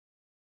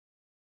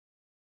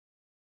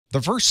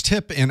The first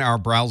tip in our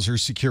browser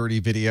security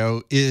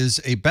video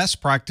is a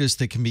best practice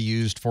that can be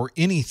used for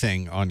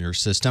anything on your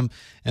system,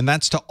 and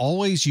that's to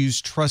always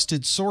use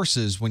trusted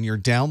sources when you're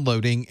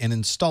downloading and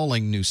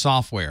installing new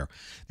software.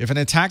 If an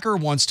attacker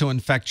wants to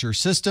infect your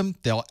system,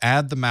 they'll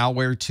add the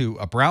malware to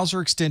a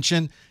browser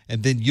extension,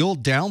 and then you'll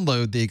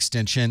download the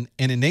extension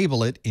and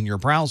enable it in your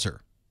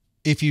browser.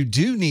 If you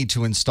do need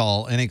to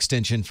install an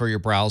extension for your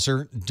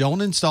browser,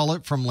 don't install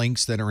it from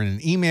links that are in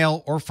an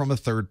email or from a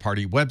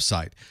third-party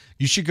website.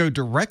 You should go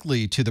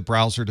directly to the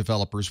browser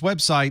developer's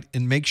website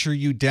and make sure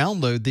you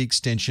download the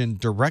extension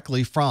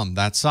directly from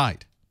that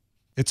site.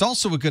 It's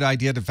also a good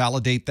idea to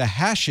validate the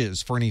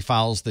hashes for any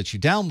files that you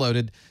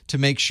downloaded to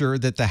make sure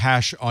that the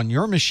hash on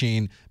your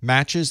machine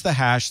matches the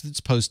hash that's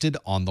posted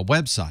on the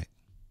website.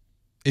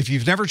 If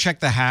you've never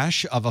checked the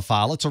hash of a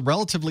file, it's a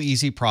relatively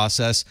easy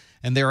process,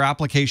 and there are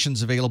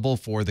applications available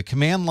for the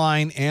command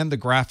line and the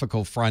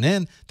graphical front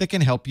end that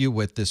can help you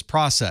with this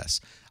process.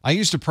 I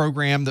used a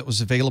program that was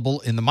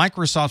available in the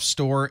Microsoft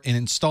Store and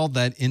installed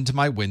that into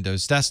my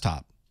Windows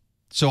desktop.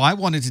 So I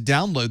wanted to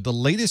download the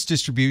latest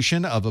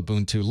distribution of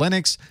Ubuntu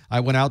Linux.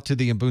 I went out to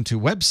the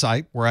Ubuntu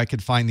website where I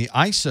could find the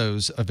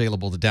ISOs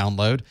available to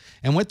download.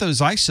 And with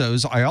those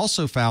ISOs, I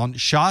also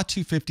found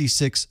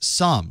SHA-256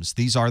 sums.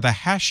 These are the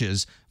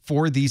hashes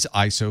for these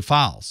ISO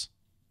files.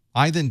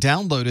 I then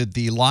downloaded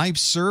the live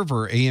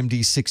server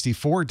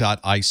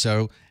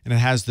AMD64.ISO, and it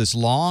has this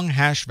long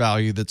hash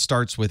value that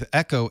starts with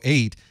echo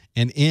 8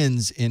 and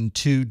ends in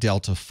 2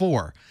 delta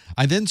 4.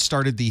 I then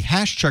started the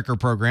hash checker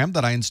program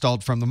that I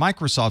installed from the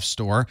Microsoft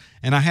Store,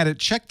 and I had it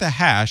check the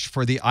hash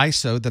for the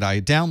ISO that I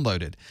had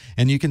downloaded.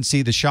 And you can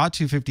see the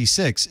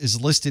SHA-256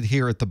 is listed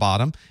here at the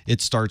bottom.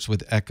 It starts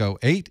with echo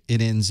 8,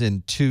 it ends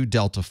in 2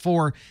 delta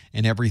 4,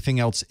 and everything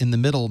else in the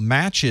middle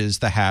matches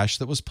the hash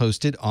that was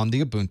posted on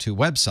the Ubuntu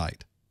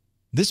website.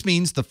 This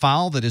means the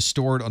file that is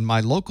stored on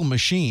my local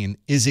machine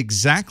is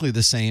exactly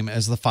the same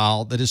as the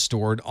file that is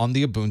stored on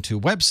the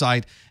Ubuntu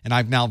website, and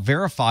I've now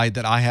verified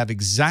that I have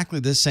exactly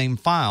the same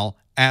file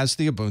as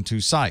the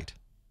Ubuntu site.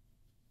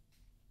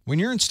 When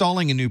you're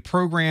installing a new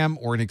program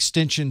or an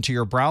extension to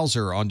your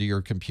browser onto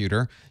your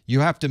computer,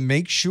 you have to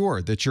make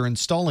sure that you're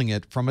installing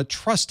it from a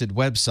trusted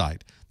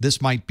website.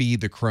 This might be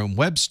the Chrome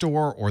Web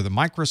Store or the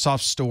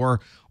Microsoft Store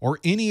or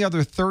any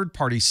other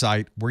third-party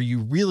site where you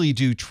really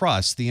do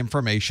trust the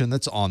information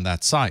that's on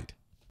that site.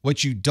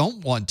 What you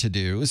don't want to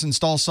do is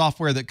install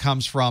software that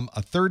comes from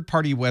a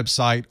third-party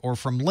website or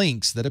from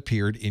links that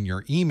appeared in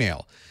your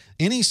email.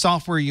 Any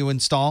software you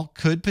install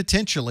could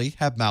potentially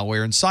have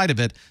malware inside of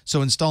it,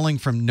 so installing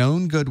from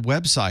known good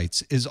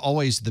websites is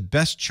always the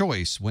best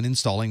choice when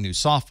installing new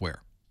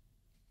software.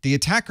 The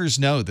attackers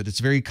know that it's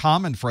very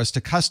common for us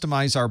to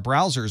customize our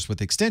browsers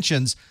with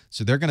extensions,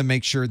 so they're going to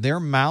make sure their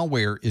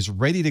malware is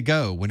ready to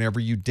go whenever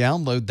you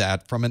download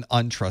that from an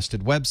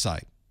untrusted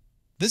website.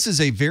 This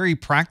is a very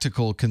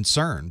practical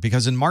concern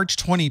because in March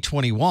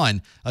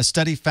 2021, a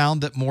study found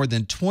that more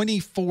than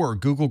 24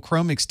 Google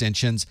Chrome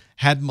extensions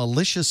had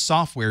malicious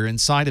software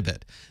inside of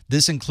it.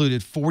 This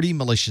included 40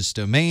 malicious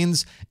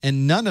domains,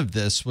 and none of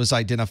this was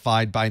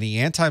identified by any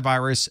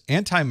antivirus,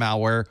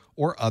 anti-malware,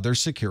 or other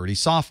security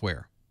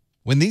software.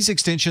 When these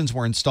extensions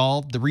were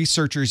installed, the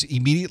researchers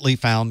immediately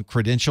found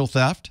credential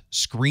theft,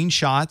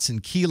 screenshots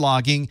and key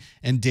logging,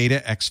 and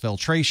data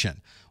exfiltration.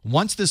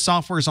 Once this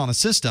software is on a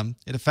system,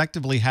 it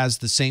effectively has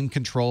the same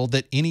control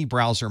that any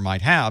browser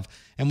might have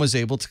and was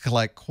able to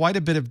collect quite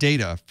a bit of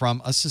data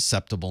from a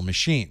susceptible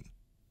machine.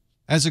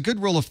 As a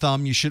good rule of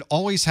thumb, you should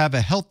always have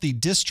a healthy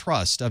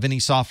distrust of any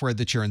software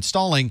that you're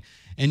installing,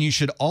 and you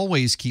should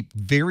always keep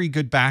very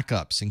good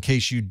backups in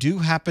case you do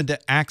happen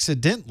to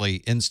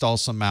accidentally install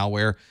some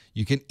malware.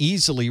 You can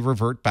easily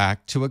revert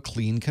back to a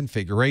clean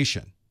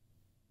configuration.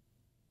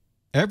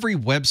 Every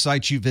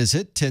website you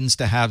visit tends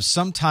to have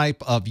some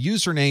type of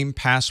username,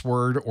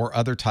 password, or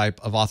other type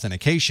of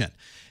authentication.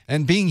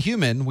 And being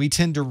human, we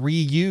tend to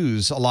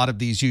reuse a lot of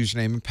these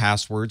username and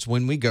passwords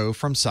when we go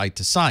from site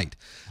to site.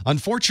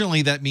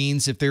 Unfortunately, that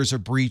means if there's a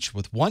breach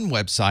with one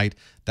website,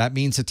 that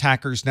means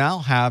attackers now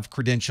have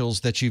credentials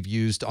that you've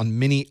used on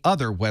many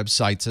other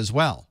websites as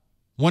well.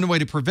 One way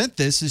to prevent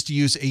this is to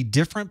use a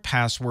different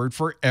password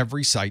for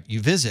every site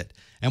you visit.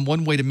 And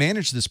one way to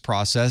manage this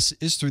process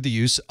is through the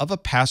use of a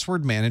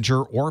password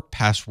manager or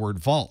password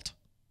vault.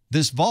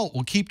 This vault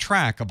will keep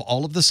track of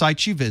all of the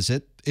sites you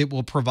visit. It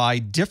will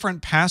provide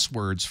different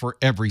passwords for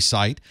every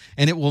site,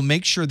 and it will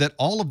make sure that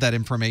all of that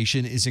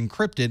information is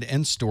encrypted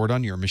and stored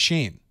on your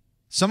machine.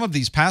 Some of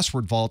these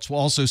password vaults will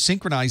also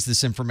synchronize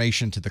this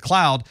information to the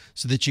cloud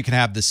so that you can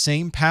have the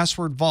same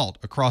password vault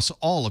across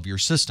all of your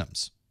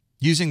systems.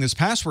 Using this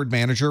password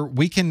manager,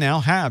 we can now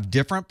have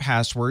different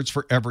passwords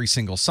for every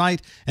single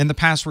site, and the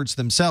passwords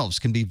themselves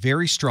can be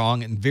very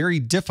strong and very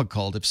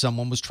difficult if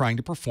someone was trying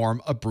to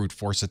perform a brute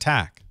force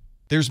attack.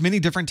 There's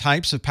many different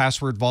types of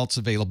password vaults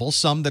available,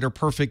 some that are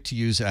perfect to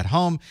use at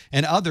home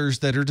and others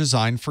that are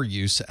designed for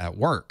use at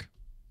work.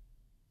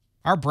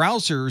 Our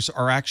browsers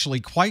are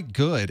actually quite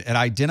good at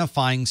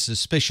identifying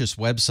suspicious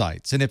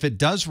websites, and if it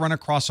does run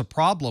across a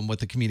problem with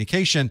the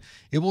communication,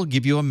 it will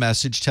give you a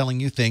message telling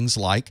you things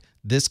like,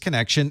 this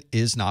connection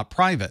is not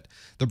private.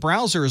 The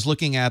browser is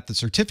looking at the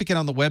certificate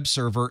on the web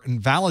server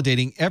and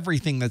validating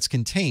everything that's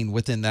contained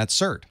within that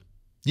cert.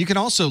 You can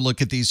also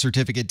look at these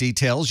certificate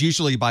details,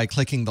 usually by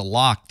clicking the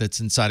lock that's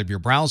inside of your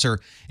browser,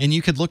 and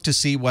you could look to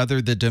see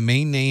whether the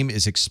domain name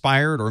is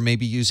expired or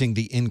maybe using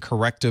the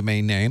incorrect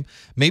domain name.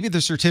 Maybe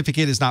the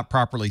certificate is not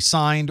properly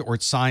signed, or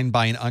it's signed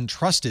by an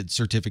untrusted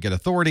certificate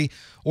authority,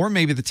 or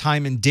maybe the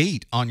time and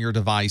date on your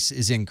device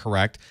is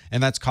incorrect,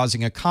 and that's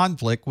causing a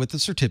conflict with the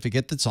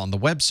certificate that's on the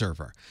web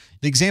server.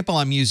 The example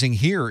I'm using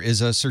here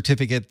is a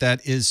certificate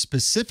that is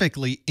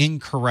specifically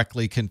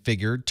incorrectly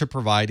configured to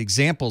provide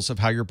examples of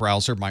how your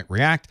browser might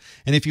react.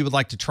 And if you would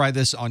like to try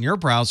this on your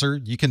browser,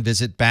 you can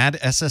visit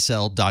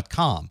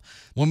badssl.com.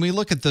 When we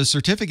look at the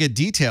certificate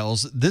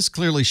details, this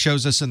clearly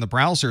shows us in the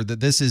browser that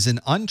this is an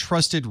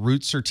untrusted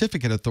root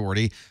certificate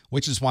authority,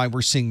 which is why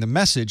we're seeing the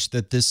message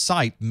that this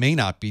site may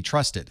not be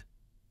trusted.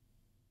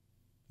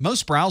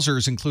 Most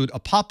browsers include a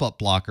pop-up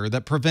blocker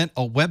that prevent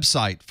a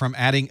website from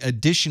adding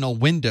additional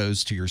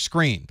windows to your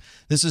screen.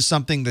 This is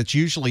something that's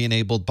usually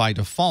enabled by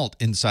default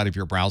inside of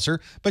your browser,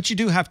 but you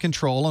do have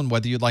control on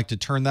whether you'd like to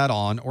turn that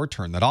on or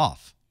turn that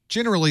off.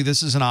 Generally,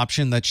 this is an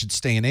option that should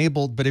stay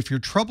enabled, but if you're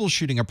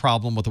troubleshooting a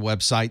problem with a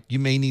website, you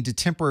may need to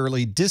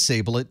temporarily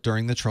disable it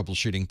during the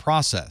troubleshooting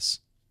process.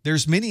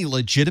 There's many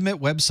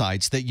legitimate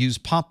websites that use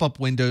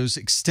pop-up windows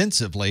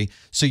extensively,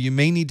 so you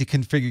may need to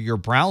configure your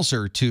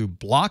browser to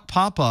block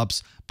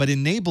pop-ups but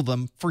enable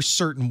them for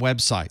certain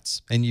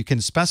websites. And you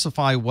can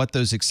specify what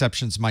those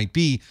exceptions might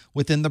be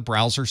within the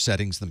browser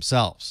settings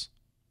themselves.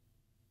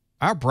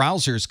 Our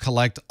browsers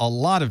collect a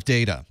lot of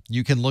data.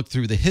 You can look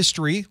through the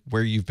history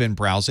where you've been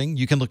browsing,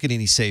 you can look at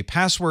any saved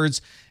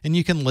passwords, and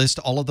you can list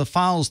all of the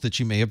files that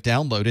you may have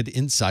downloaded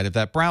inside of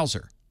that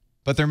browser.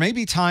 But there may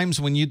be times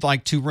when you'd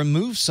like to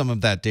remove some of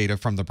that data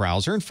from the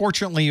browser, and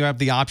fortunately you have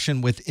the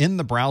option within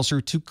the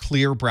browser to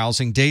clear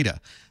browsing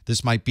data.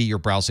 This might be your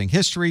browsing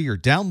history, your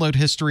download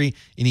history,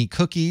 any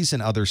cookies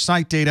and other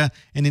site data,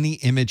 and any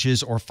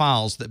images or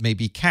files that may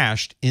be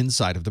cached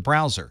inside of the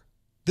browser.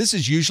 This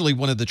is usually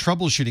one of the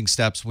troubleshooting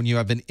steps when you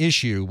have an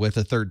issue with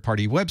a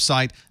third-party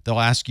website. They'll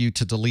ask you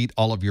to delete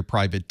all of your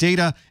private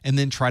data and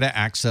then try to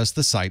access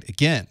the site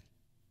again.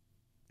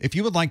 If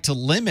you would like to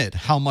limit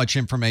how much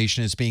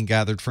information is being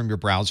gathered from your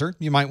browser,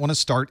 you might want to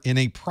start in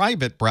a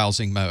private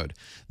browsing mode.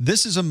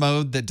 This is a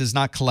mode that does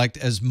not collect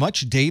as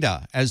much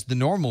data as the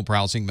normal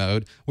browsing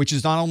mode, which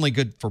is not only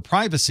good for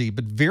privacy,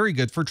 but very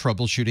good for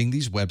troubleshooting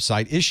these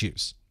website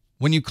issues.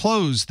 When you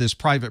close this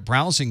private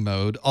browsing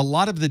mode, a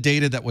lot of the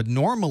data that would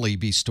normally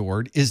be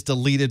stored is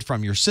deleted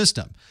from your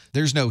system.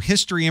 There's no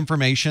history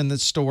information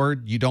that's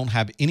stored. You don't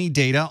have any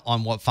data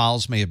on what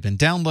files may have been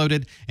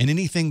downloaded, and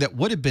anything that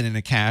would have been in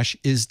a cache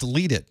is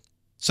deleted.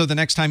 So the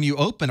next time you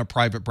open a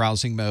private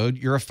browsing mode,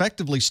 you're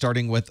effectively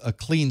starting with a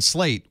clean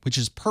slate, which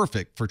is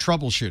perfect for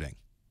troubleshooting.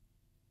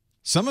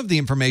 Some of the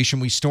information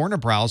we store in a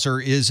browser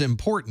is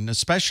important,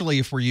 especially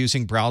if we're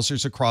using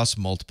browsers across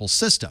multiple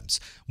systems.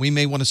 We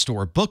may want to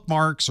store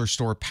bookmarks or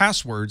store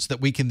passwords that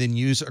we can then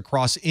use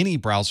across any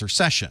browser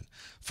session.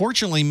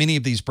 Fortunately, many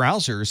of these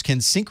browsers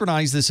can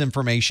synchronize this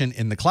information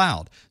in the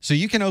cloud. So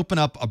you can open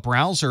up a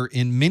browser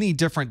in many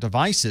different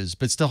devices,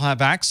 but still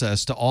have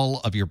access to all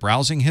of your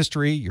browsing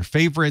history, your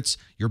favorites,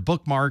 your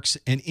bookmarks,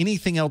 and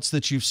anything else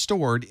that you've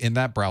stored in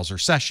that browser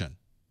session.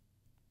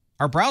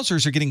 Our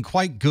browsers are getting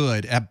quite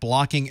good at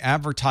blocking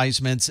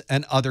advertisements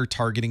and other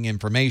targeting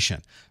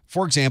information.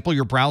 For example,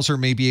 your browser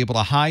may be able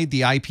to hide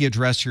the IP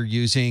address you're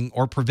using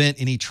or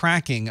prevent any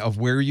tracking of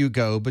where you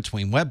go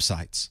between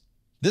websites.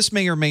 This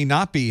may or may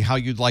not be how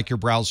you'd like your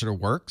browser to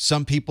work.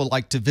 Some people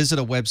like to visit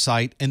a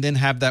website and then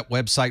have that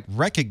website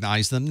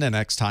recognize them the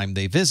next time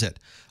they visit.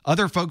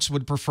 Other folks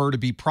would prefer to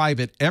be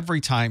private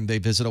every time they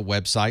visit a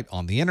website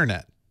on the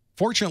internet.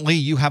 Fortunately,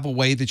 you have a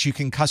way that you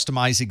can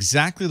customize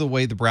exactly the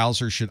way the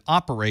browser should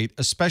operate,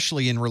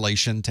 especially in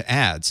relation to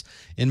ads.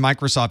 In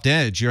Microsoft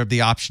Edge, you have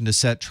the option to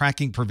set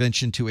tracking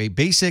prevention to a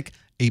basic,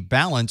 a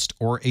balanced,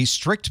 or a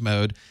strict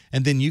mode,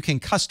 and then you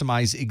can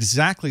customize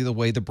exactly the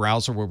way the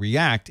browser will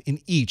react in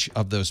each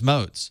of those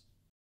modes.